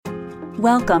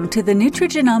Welcome to the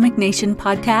Nutrigenomic Nation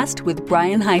podcast with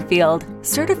Brian Highfield,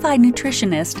 certified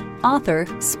nutritionist, author,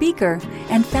 speaker,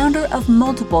 and founder of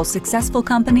multiple successful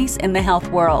companies in the health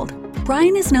world.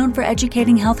 Brian is known for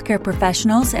educating healthcare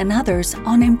professionals and others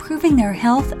on improving their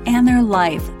health and their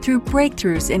life through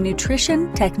breakthroughs in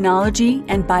nutrition, technology,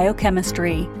 and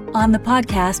biochemistry. On the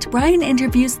podcast, Brian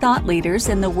interviews thought leaders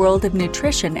in the world of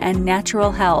nutrition and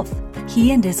natural health.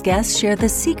 He and his guests share the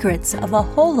secrets of a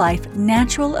whole life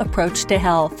natural approach to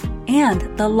health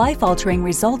and the life-altering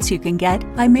results you can get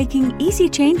by making easy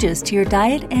changes to your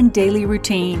diet and daily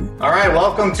routine. All right,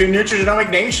 welcome to Nutrigenomic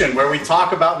Nation, where we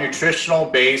talk about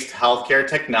nutritional-based healthcare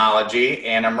technology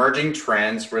and emerging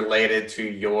trends related to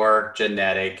your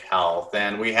genetic health.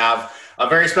 And we have a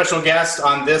very special guest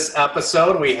on this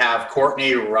episode. We have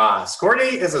Courtney Ross.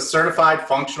 Courtney is a certified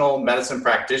functional medicine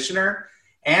practitioner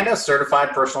and a certified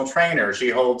personal trainer.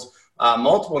 She holds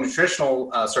multiple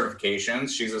nutritional certifications.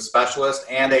 She's a specialist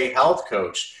and a health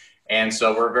coach. And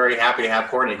so we're very happy to have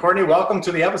Courtney. Courtney, welcome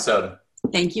to the episode.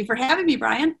 Thank you for having me,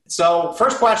 Brian. So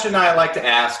first question I like to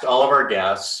ask all of our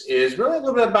guests is really a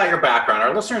little bit about your background.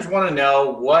 Our listeners want to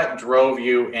know what drove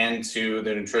you into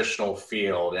the nutritional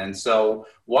field. And so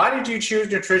why did you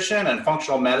choose nutrition and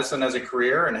functional medicine as a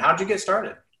career, and how did you get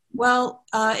started? Well,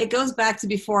 it goes back to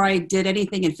before I did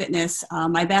anything in fitness.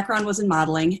 My background was in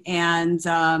modeling, and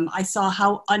I saw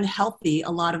how unhealthy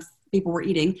a lot of people were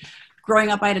eating.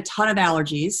 Growing up, I had a ton of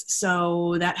allergies,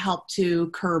 so that helped to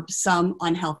curb some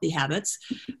unhealthy habits.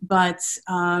 But,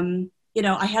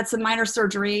 I had some minor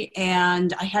surgery,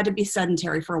 and I had to be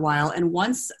sedentary for a while. And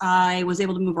once I was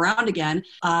able to move around again,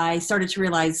 I started to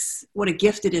realize what a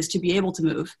gift it is to be able to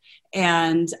move.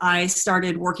 And I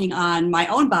started working on my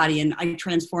own body, and I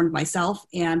transformed myself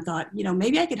and thought,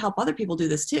 maybe I could help other people do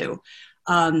this too.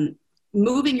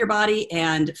 Moving your body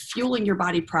and fueling your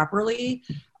body properly,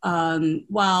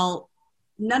 while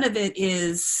none of it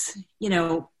is,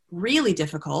 really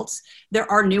difficult,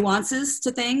 there are nuances to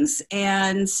things.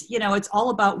 And, it's all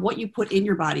about what you put in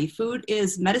your body. Food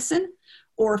is medicine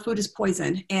or food is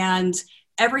poison. And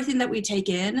everything that we take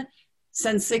in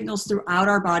sends signals throughout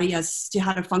our body as to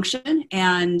how to function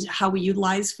and how we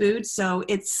utilize food. So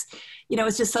it's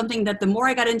just something that the more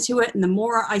I got into it and the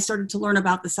more I started to learn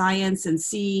about the science and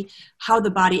see how the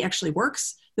body actually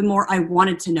works, the more I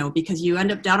wanted to know, because you end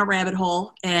up down a rabbit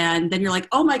hole and then you're like,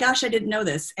 oh my gosh, I didn't know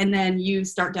this. And then you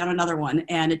start down another one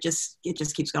and it just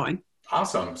keeps going.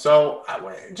 Awesome. So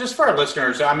just for our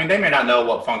listeners, they may not know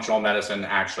what functional medicine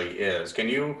actually is. Can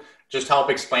you just help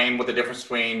explain what the difference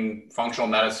between functional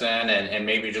medicine and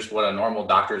maybe just what a normal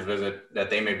doctor's visit that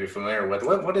they may be familiar with?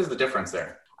 What is the difference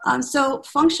there? So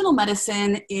functional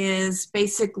medicine is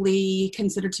basically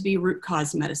considered to be root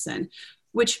cause medicine,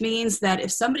 which means that if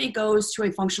somebody goes to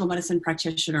a functional medicine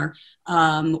practitioner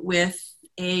with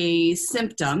a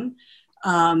symptom,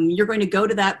 you're going to go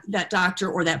to that doctor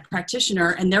or that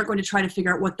practitioner, and they're going to try to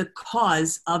figure out what the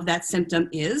cause of that symptom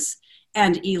is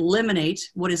and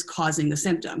eliminate what is causing the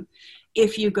symptom.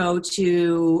 If you go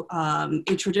to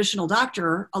a traditional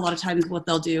doctor, a lot of times what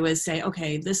they'll do is say,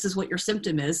 okay, this is what your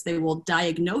symptom is. They will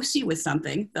diagnose you with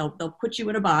something. They'll put you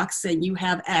in a box saying you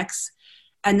have X,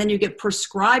 and then you get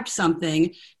prescribed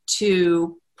something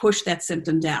to push that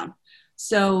symptom down.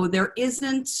 So there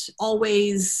isn't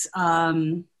always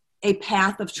a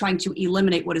path of trying to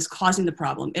eliminate what is causing the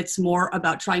problem. It's more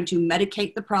about trying to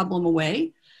medicate the problem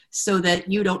away so that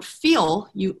you don't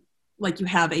feel like you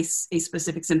have a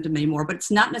specific symptom anymore, but it's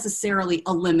not necessarily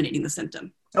eliminating the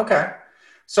symptom. Okay.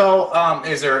 So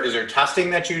is there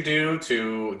testing that you do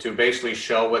to basically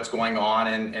show what's going on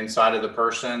inside of the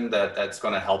person that's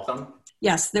going to help them?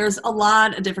 Yes, there's a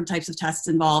lot of different types of tests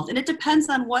involved, and it depends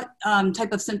on what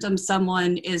type of symptoms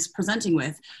someone is presenting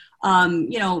with.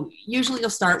 Usually you'll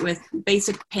start with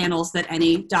basic panels that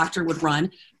any doctor would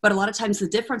run, but a lot of times the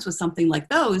difference with something like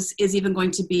those is even going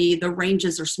to be the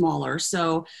ranges are smaller.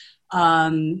 So,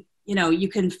 you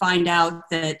can find out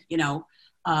that,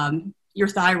 your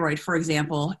thyroid, for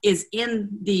example, is in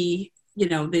the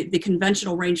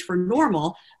conventional range for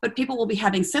normal, but people will be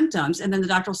having symptoms. And then the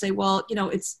doctor will say, well,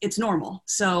 it's normal.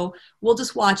 So we'll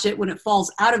just watch it. When it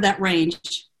falls out of that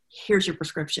range, here's your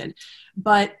prescription.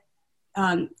 But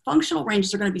functional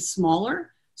ranges are going to be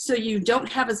smaller, so you don't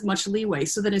have as much leeway.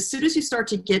 So that as soon as you start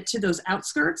to get to those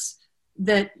outskirts,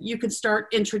 that you could start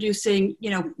introducing,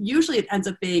 usually it ends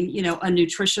up being, a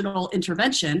nutritional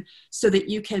intervention so that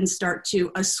you can start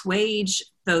to assuage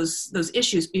those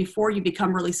issues before you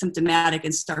become really symptomatic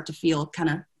and start to feel kind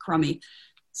of crummy.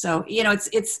 So,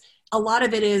 it's a lot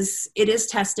of it is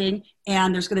testing,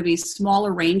 and there's going to be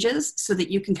smaller ranges so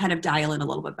that you can kind of dial in a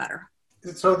little bit better.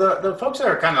 So the folks that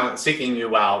are kind of seeking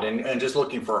you out and just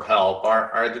looking for help,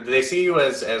 do they see you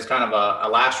as kind of a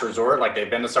last resort? Like they've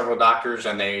been to several doctors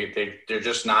and they're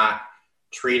just not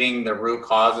treating the root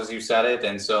cause as you said it.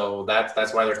 And so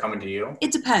that's why they're coming to you?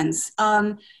 It depends.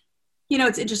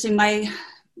 It's interesting. My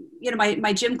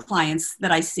gym clients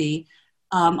that I see,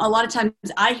 a lot of times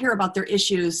I hear about their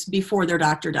issues before their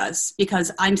doctor does,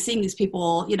 because I'm seeing these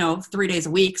people, 3 days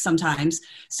a week sometimes.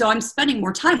 So I'm spending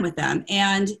more time with them.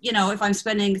 And, if I'm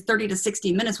spending 30 to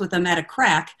 60 minutes with them at a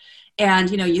crack, and,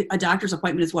 a doctor's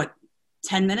appointment is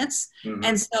 10 minutes. Mm-hmm.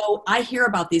 And so I hear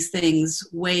about these things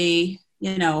way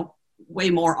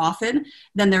more often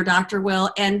than their doctor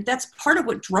will. And that's part of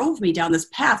what drove me down this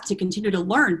path to continue to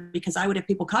learn, because I would have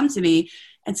people come to me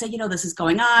and say, this is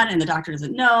going on and the doctor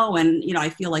doesn't know. And, I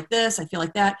feel like this, I feel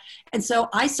like that. And so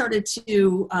I started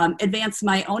to advance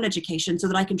my own education so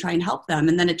that I can try and help them.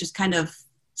 And then it just kind of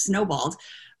snowballed.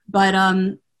 But,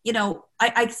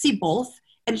 I see both.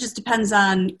 And it just depends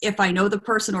on if I know the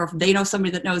person or if they know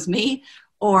somebody that knows me,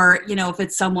 or, if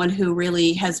it's someone who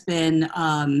really has been,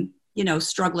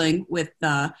 struggling with,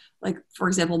 for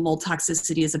example, mold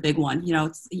toxicity is a big one.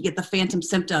 You get the phantom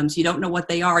symptoms, you don't know what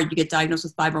they are. You get diagnosed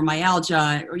with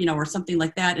fibromyalgia or something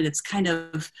like that. And it's kind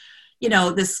of,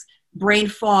 this brain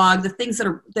fog, the things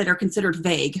that are considered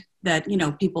vague that,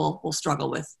 people will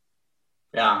struggle with.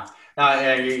 Yeah.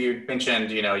 You mentioned,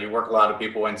 you work a lot of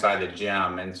people inside the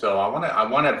gym. And so I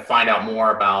want to find out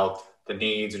more about the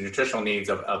needs and nutritional needs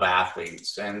of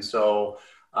athletes. And so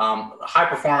high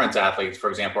performance athletes, for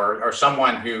example, or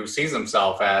someone who sees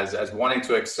themselves as wanting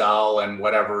to excel in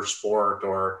whatever sport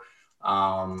or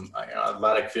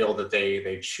athletic field that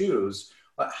they choose.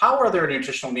 How are their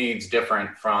nutritional needs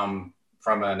different from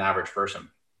an average person?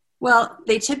 Well,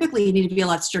 they typically need to be a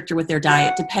lot stricter with their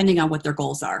diet, depending on what their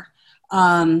goals are.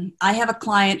 I have a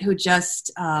client who just,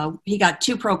 he got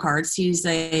 2 pro cards. He's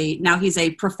a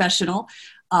professional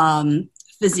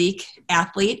physique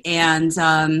athlete. And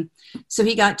so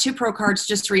he got 2 pro cards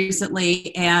just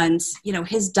recently, and,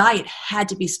 his diet had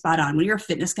to be spot on. When you're a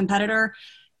fitness competitor,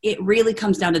 it really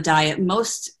comes down to diet.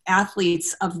 Most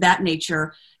athletes of that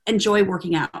nature enjoy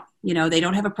working out. They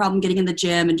don't have a problem getting in the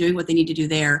gym and doing what they need to do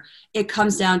there. It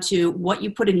comes down to what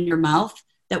you put in your mouth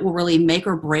that will really make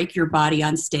or break your body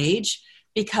on stage,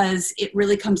 because it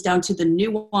really comes down to the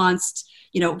nuanced,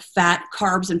 fat,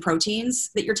 carbs, and proteins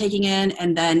that you're taking in.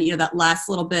 And then, that last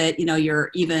little bit, you're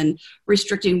even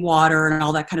restricting water and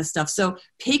all that kind of stuff. So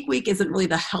peak week isn't really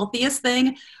the healthiest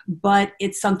thing, but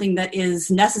it's something that is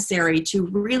necessary to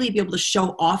really be able to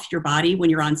show off your body when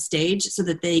you're on stage, so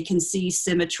that they can see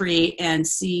symmetry and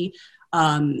see,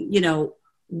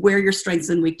 where your strengths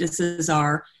and weaknesses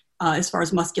are, as far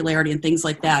as muscularity and things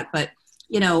like that. But,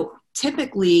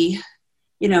 typically,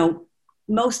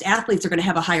 most athletes are going to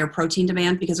have a higher protein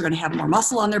demand because they're going to have more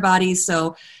muscle on their bodies.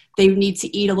 So they need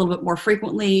to eat a little bit more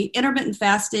frequently. Intermittent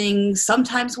fasting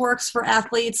sometimes works for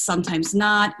athletes, sometimes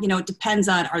not. It depends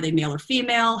on, are they male or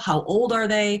female? How old are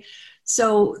they?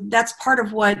 So that's part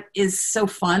of what is so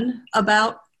fun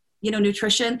about,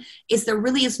 nutrition, is there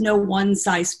really is no one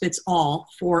size fits all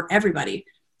for everybody.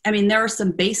 I mean, there are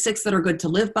some basics that are good to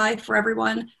live by for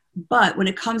everyone. But when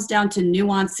it comes down to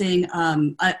nuancing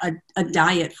a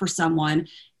diet for someone,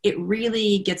 it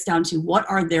really gets down to what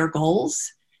are their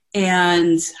goals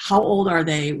and how old are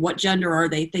they, what gender are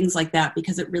they, things like that,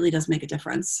 because it really does make a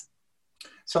difference.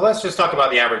 So let's just talk about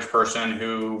the average person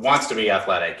who wants to be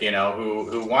athletic,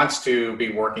 who wants to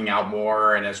be working out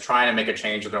more and is trying to make a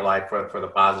change in their life for the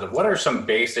positive. What are some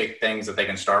basic things that they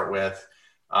can start with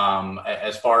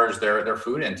as far as their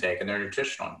food intake and their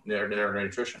nutrition?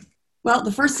 Well,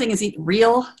 the first thing is eat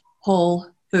real whole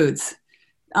foods.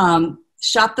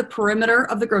 Shop the perimeter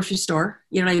of the grocery store.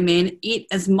 You know what I mean? Eat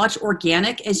as much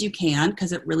organic as you can,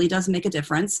 because it really does make a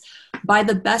difference. Buy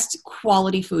the best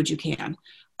quality food you can.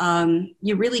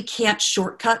 You really can't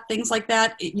shortcut things like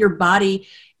that. Your body,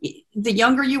 the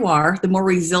younger you are, the more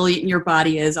resilient your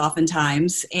body is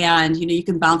oftentimes. And, you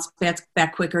can bounce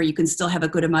back quicker. You can still have a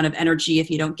good amount of energy if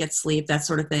you don't get sleep, that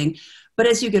sort of thing. But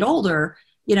as you get older,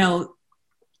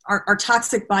 our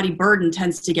toxic body burden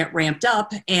tends to get ramped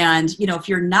up. And, if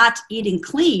you're not eating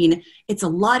clean, it's a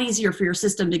lot easier for your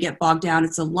system to get bogged down.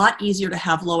 It's a lot easier to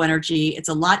have low energy. It's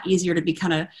a lot easier to be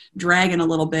kind of dragging a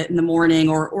little bit in the morning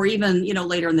or even,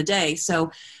 later in the day.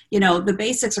 So, the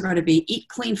basics are going to be eat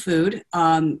clean food,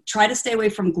 try to stay away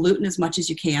from gluten as much as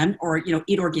you can, or,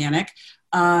 eat organic,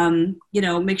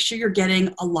 make sure you're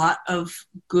getting a lot of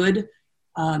good,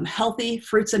 healthy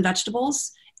fruits and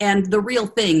vegetables. And the real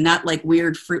thing, not like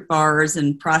weird fruit bars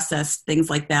and processed things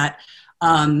like that.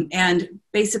 And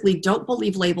basically don't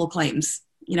believe label claims.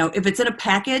 If it's in a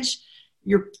package,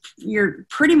 you're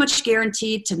pretty much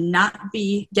guaranteed to not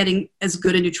be getting as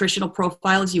good a nutritional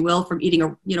profile as you will from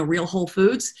eating real whole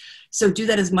foods. So do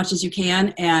that as much as you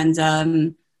can,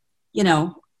 and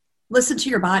listen to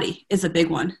your body is a big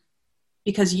one,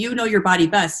 because you know your body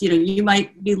best. You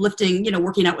might be lifting,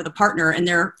 working out with a partner, and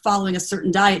they're following a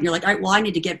certain diet, and you're like, all right, well, I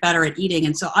need to get better at eating,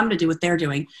 and so I'm going to do what they're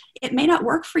doing. It may not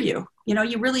work for you.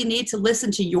 You really need to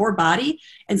listen to your body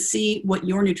and see what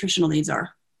your nutritional needs are.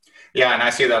 Yeah, and I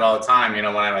see that all the time. When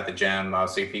I'm at the gym, I'll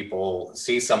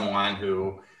see someone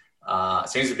who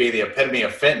seems to be the epitome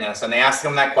of fitness, and they ask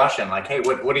them that question, like, "Hey,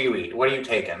 what do you eat? What are you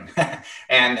taking?"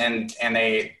 and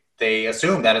they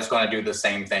assume that it's going to do the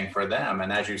same thing for them.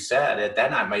 And as you said,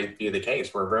 that not might be the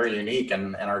case. We're very unique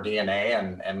in our DNA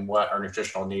and what our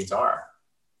nutritional needs are.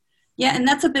 Yeah, and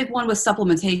that's a big one with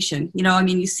supplementation.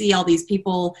 You see all these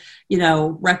people,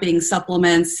 repping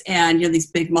supplements, and, these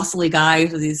big muscly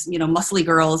guys or these, muscly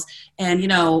girls. And,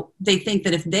 they think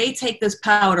that if they take this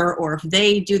powder or if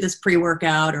they do this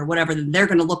pre-workout or whatever, then they're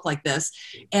going to look like this.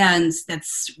 And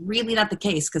that's really not the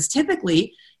case, because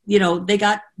typically, they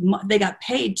got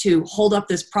paid to hold up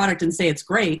this product and say it's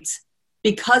great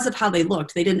because of how they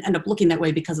looked. They didn't end up looking that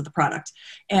way because of the product.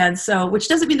 And so, which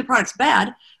doesn't mean the product's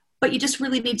bad, but you just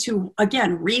really need to,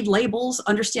 again, read labels,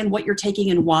 understand what you're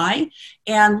taking and why,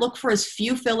 and look for as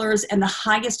few fillers and the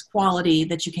highest quality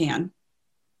that you can.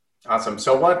 Awesome.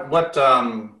 So what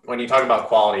when you talk about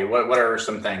quality, what are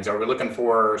some things? Are we looking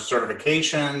for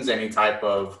certifications, any type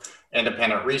of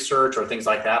independent research or things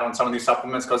like that on some of these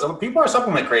supplements? Because people are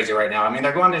supplement crazy right now.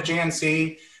 They're going to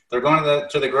GNC, they're going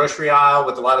to the grocery aisle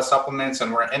with a lot of supplements,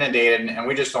 and we're inundated, and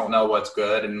we just don't know what's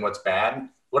good and what's bad.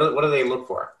 What do they look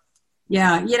for?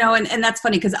 Yeah, and that's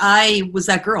funny, because I was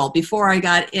that girl before I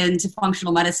got into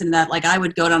functional medicine, that I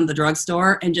would go down to the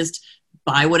drugstore and just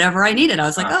buy whatever I needed. I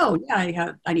was like, oh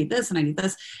yeah, I need this and I need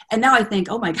this. And now I think,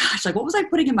 oh my gosh, what was I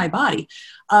putting in my body?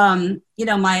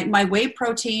 My whey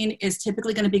protein is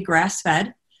typically going to be grass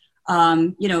fed.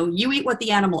 You eat what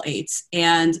the animal ate.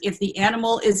 And if the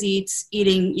animal is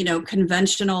eating,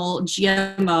 conventional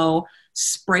GMO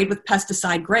sprayed with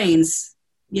pesticide grains,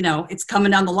 it's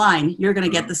coming down the line, you're going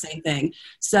to get the same thing.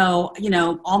 So,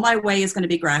 all my whey is going to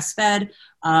be grass fed.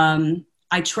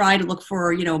 I try to look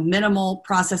for, minimal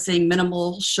processing,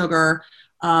 minimal sugar.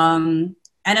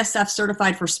 NSF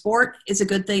certified for sport is a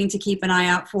good thing to keep an eye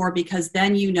out for, because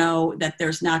then that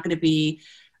there's not going to be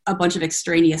a bunch of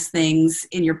extraneous things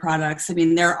in your products.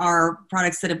 There are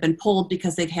products that have been pulled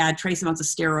because they've had trace amounts of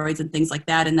steroids and things like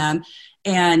that in them.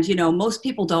 And, most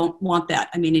people don't want that.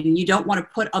 And you don't want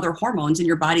to put other hormones in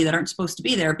your body that aren't supposed to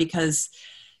be there, because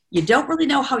you don't really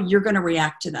know how you're going to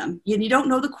react to them. You don't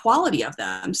know the quality of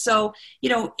them. So,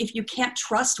 if you can't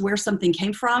trust where something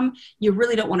came from, you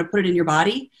really don't want to put it in your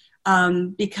body.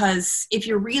 Because if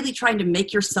you're really trying to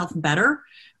make yourself better,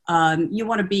 you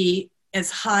want to be as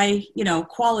high,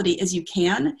 quality as you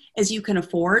can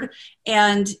afford,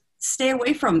 and stay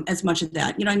away from as much of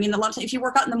that. A lot of times if you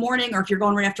work out in the morning, or if you're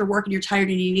going right after work and you're tired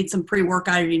and you need some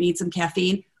pre-workout or you need some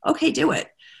caffeine, okay, do it.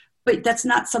 But that's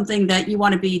not something that you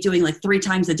want to be doing 3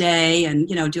 times a day and,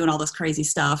 doing all this crazy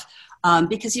stuff,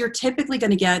 because you're typically going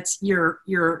to get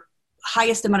your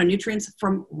highest amount of nutrients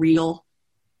from real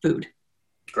food.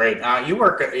 Great. I know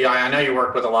you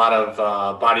work with a lot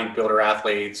of bodybuilder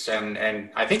athletes, and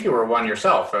I think you were one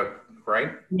yourself,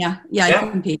 right? Yeah. I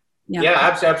compete.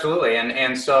 Yeah, absolutely.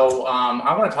 And so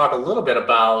I want to talk a little bit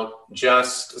about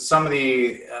just some of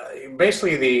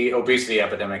basically the obesity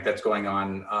epidemic that's going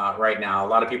on right now. A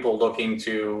lot of people looking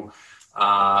to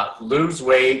lose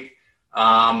weight,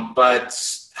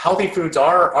 but healthy foods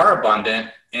are abundant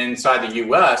inside the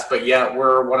U.S., but yet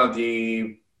we're one of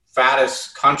the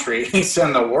fattest countries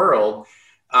in the world.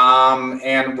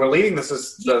 And we're leading the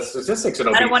statistics in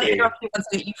obesity. I don't want to interrupt you once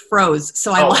you froze,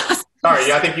 so I lost.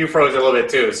 Sorry, I think you froze a little bit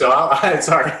too. So I'll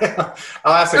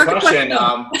ask the question.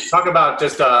 Talk about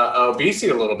just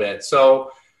obesity a little bit. So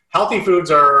healthy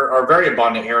foods are very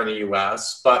abundant here in the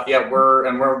U.S., but yet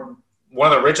we're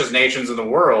one of the richest nations in the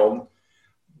world.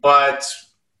 But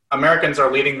Americans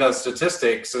are leading the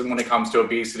statistics when it comes to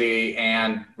obesity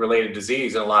and related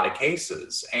disease in a lot of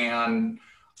cases. And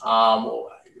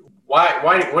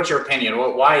why? What's your opinion?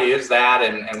 Why is that,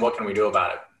 and what can we do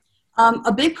about it?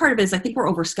 A big part of it is I think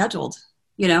we're overscheduled.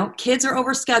 Kids are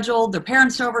overscheduled, their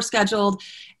parents are overscheduled.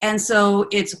 And so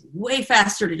it's way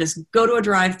faster to just go to a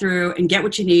drive-through and get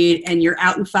what you need, and you're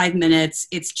out in 5 minutes.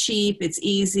 It's cheap, it's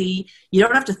easy. You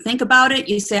don't have to think about it.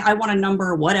 You say, I want a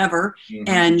number, whatever,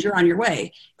 and you're on your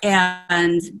way.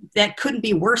 And that couldn't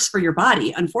be worse for your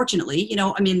body, unfortunately.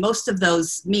 Most of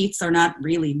those meats are not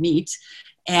really meat.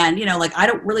 And, I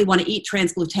don't really want to eat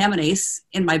transglutaminase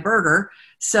in my burger.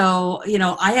 So,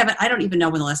 I don't even know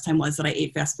when the last time was that I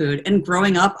ate fast food. And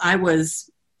growing up, I was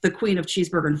the queen of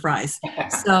cheeseburger and fries.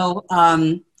 So,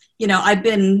 I've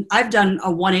done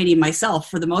a 180 myself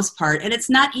for the most part, and it's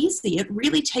not easy. It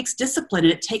really takes discipline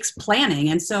and it takes planning.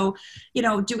 And so,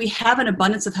 do we have an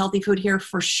abundance of healthy food here?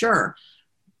 For sure.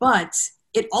 But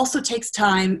it also takes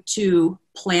time to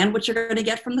plan what you're going to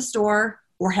get from the store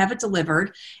or have it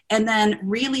delivered, and then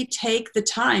really take the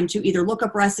time to either look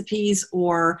up recipes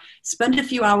or spend a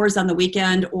few hours on the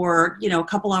weekend or, a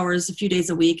couple hours, a few days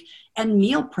a week, and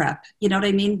meal prep. You know what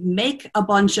I mean? Make a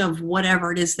bunch of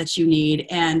whatever it is that you need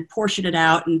and portion it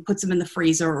out and put some in the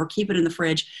freezer or keep it in the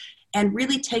fridge and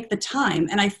really take the time.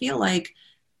 And I feel like,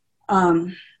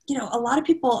 a lot of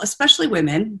people, especially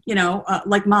women,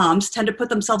 like moms, tend to put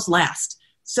themselves last.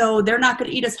 So they're not going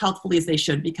to eat as healthfully as they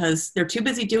should because they're too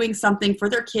busy doing something for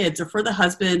their kids or for the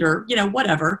husband or,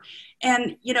 whatever.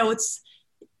 And,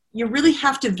 you really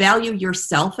have to value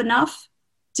yourself enough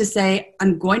to say,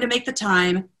 I'm going to make the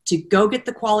time to go get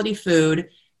the quality food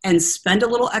and spend a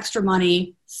little extra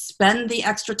money, spend the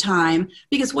extra time.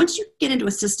 Because once you get into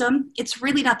a system, it's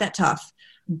really not that tough.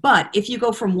 But if you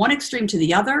go from one extreme to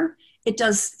the other,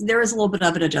 there is a little bit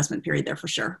of an adjustment period there for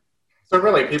sure. So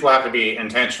really, people have to be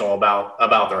intentional about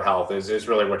their health. Is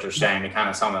really what you're saying, to kind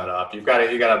of sum that up. You got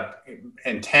to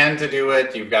intend to do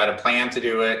it. You've got to plan to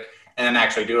do it, and then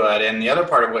actually do it. And the other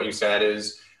part of what you said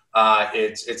is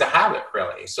it's a habit,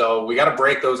 really. So we got to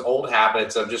break those old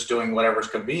habits of just doing whatever's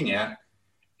convenient,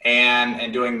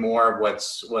 and doing more of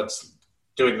what's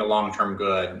doing the long term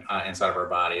good inside of our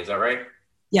body. Is that right?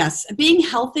 Yes, being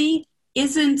healthy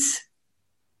isn't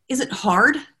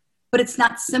hard, but it's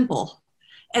not simple.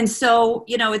 And so,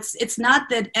 it's not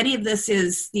that any of this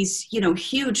is these,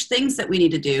 huge things that we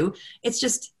need to do. It's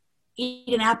just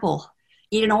eat an apple,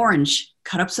 eat an orange,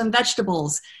 cut up some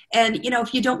vegetables. And,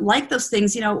 if you don't like those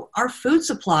things, our food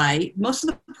supply, most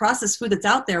of the processed food that's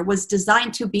out there was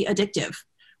designed to be addictive.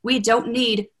 We don't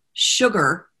need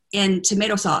sugar in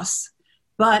tomato sauce,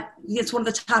 but it's one of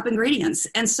the top ingredients.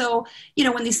 And so,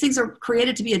 when these things are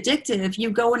created to be addictive, you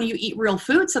go and you eat real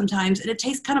food sometimes and it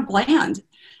tastes kind of bland.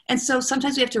 And so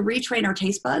sometimes we have to retrain our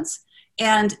taste buds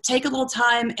and take a little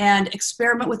time and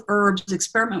experiment with herbs,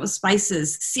 experiment with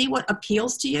spices, see what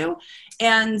appeals to you,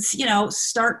 and,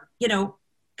 start,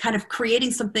 kind of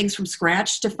creating some things from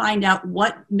scratch to find out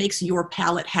what makes your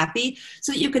palate happy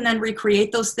so that you can then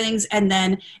recreate those things. And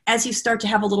then as you start to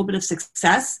have a little bit of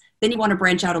success, then you want to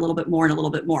branch out a little bit more and a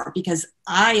little bit more, because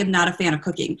I am not a fan of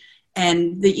cooking.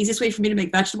 And the easiest way for me to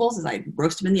make vegetables is I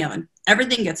roast them in the oven.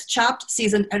 Everything gets chopped,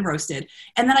 seasoned, and roasted.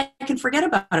 And then I can forget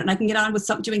about it and I can get on with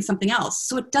doing something else.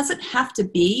 So it doesn't have to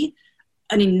be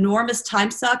an enormous time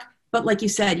suck, but like you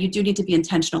said, you do need to be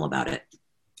intentional about it.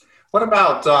 What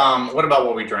about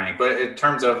what we drink? But in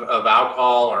terms of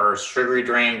alcohol or sugary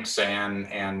drinks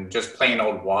and just plain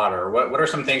old water, what are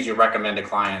some things you recommend to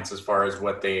clients as far as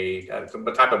what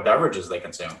type of beverages they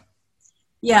consume?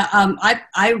 Yeah,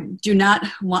 I do not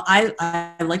want,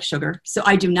 I like sugar, so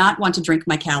I do not want to drink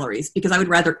my calories because I would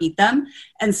rather eat them.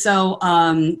 And so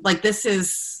this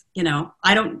is,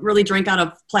 I don't really drink out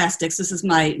of plastics. This is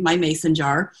my mason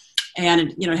jar,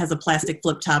 and it has a plastic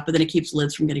flip top, but then it keeps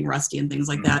lids from getting rusty and things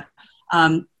like that.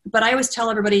 But I always tell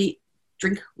everybody,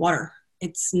 drink water.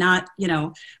 It's not,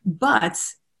 but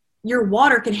your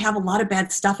water can have a lot of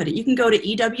bad stuff in it. You can go to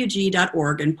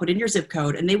ewg.org and put in your zip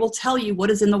code, and they will tell you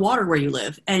what is in the water where you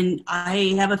live. And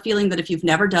I have a feeling that if you've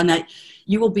never done that,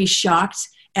 you will be shocked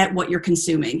at what you're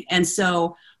consuming. And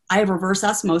so I have reverse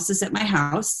osmosis at my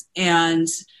house, and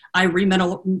I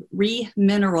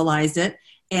remineralize it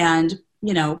and,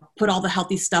 put all the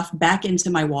healthy stuff back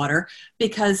into my water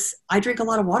because I drink a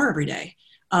lot of water every day.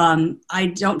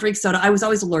 I don't drink soda. I was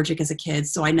always allergic as a kid,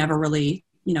 so I never really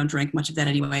drink much of that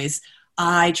anyways.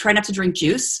 I try not to drink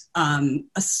juice. I'll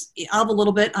have a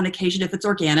little bit on occasion if it's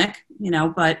organic,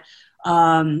 but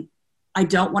I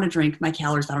don't want to drink my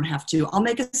calories. I don't have to. I'll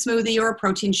make a smoothie or a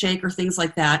protein shake or things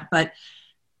like that. But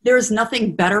there's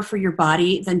nothing better for your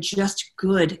body than just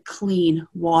good, clean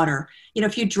water.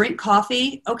 If you drink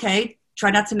coffee, okay, try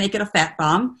not to make it a fat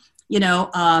bomb.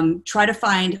 Try to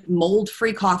find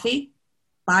mold-free coffee.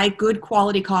 Buy good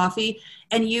quality coffee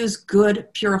and use good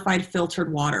purified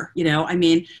filtered water.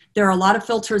 There are a lot of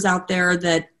filters out there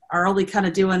that are only kind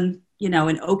of doing,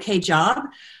 an okay job,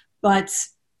 but,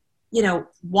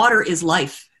 water is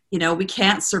life. We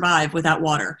can't survive without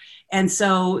water. And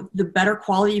so the better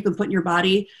quality you can put in your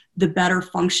body, the better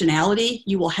functionality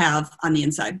you will have on the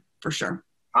inside for sure.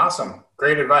 Awesome.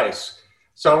 Great advice.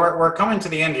 So we're coming to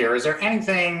the end here. Is there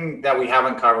anything that we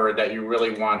haven't covered that you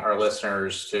really want our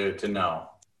listeners to know?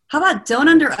 How about don't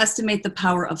underestimate the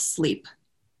power of sleep?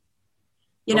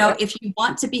 You know, if you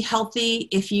want to be healthy,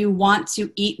 if you want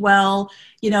to eat well,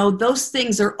 you know, those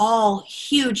things are all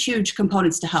huge, huge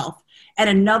components to health. And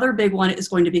another big one is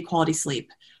going to be quality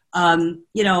sleep. You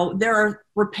know, there are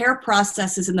repair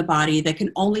processes in the body that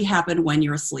can only happen when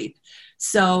you're asleep.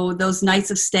 So those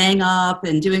nights of staying up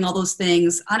and doing all those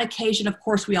things, on occasion, of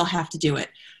course, we all have to do it.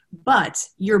 But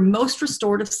your most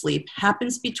restorative sleep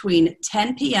happens between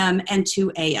 10 p.m. and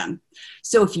 2 a.m.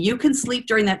 So if you can sleep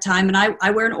during that time, and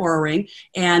I wear an Oura Ring,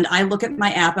 and I look at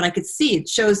my app and I could see it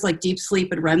shows like deep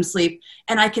sleep and REM sleep,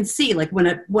 and I can see like when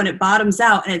it bottoms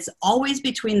out, and it's always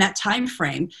between that time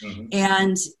frame. Mm-hmm.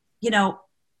 And you know,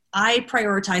 I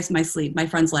prioritize my sleep. My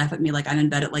friends laugh at me like I'm in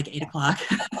bed at like 8 o'clock,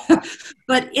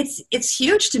 but it's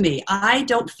huge to me. I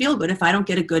don't feel good if I don't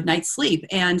get a good night's sleep,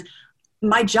 and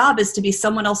my job is to be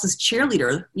someone else's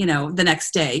cheerleader, you know, the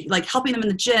next day, like helping them in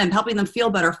the gym, helping them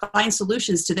feel better, find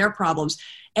solutions to their problems.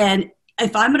 And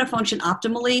if I'm going to function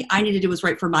optimally, I need to do what's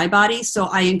right for my body. So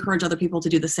I encourage other people to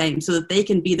do the same so that they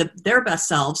can be their best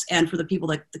selves, and for the people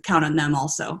that count on them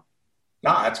also.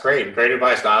 No, that's great. Great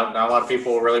advice. Not a lot of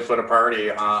people really put a priority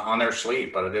on their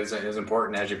sleep, but it is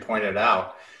important, as you pointed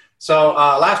out. So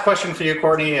last question for you,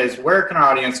 Courtney, is where can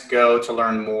our audience go to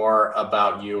learn more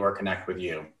about you or connect with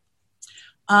you?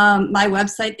 My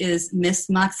website is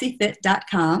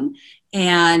missmoxiefit.com,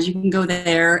 and you can go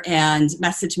there and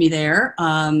message me there.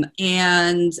 And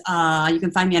you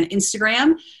can find me on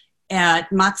Instagram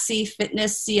at Moxie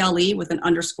Fitness CLE with an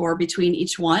underscore between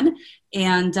each one.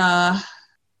 And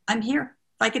I'm here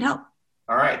if I can help.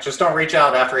 All right. Just don't reach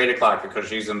out after 8 o'clock because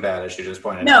she's in bed, as you just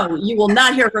pointed out. No, you will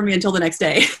not hear from me until the next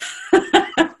day.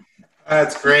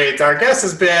 That's great. Our guest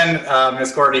has been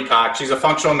Ms. Courtney Cox. She's a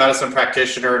functional medicine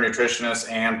practitioner,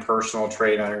 nutritionist, and personal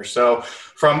trainer. So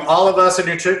from all of us at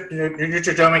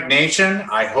Nutrigenomic Nation,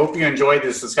 I hope you enjoyed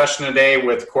this discussion today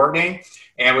with Courtney,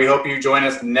 and we hope you join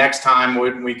us next time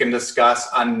when we can discuss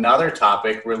another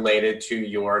topic related to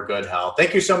your good health.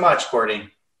 Thank you so much, Courtney.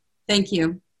 Thank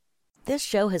you. This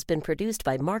show has been produced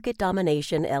by Market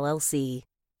Domination, LLC.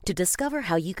 To discover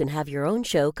how you can have your own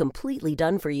show completely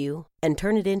done for you and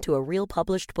turn it into a real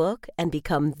published book and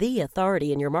become the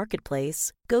authority in your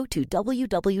marketplace, go to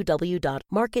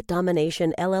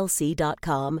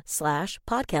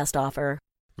www.marketdominationllc.com/podcast offer.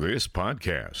 This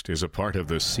podcast is a part of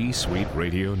the C-Suite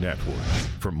Radio Network.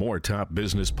 For more top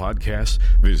business podcasts,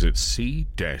 visit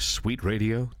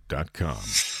c-suiteradio.com.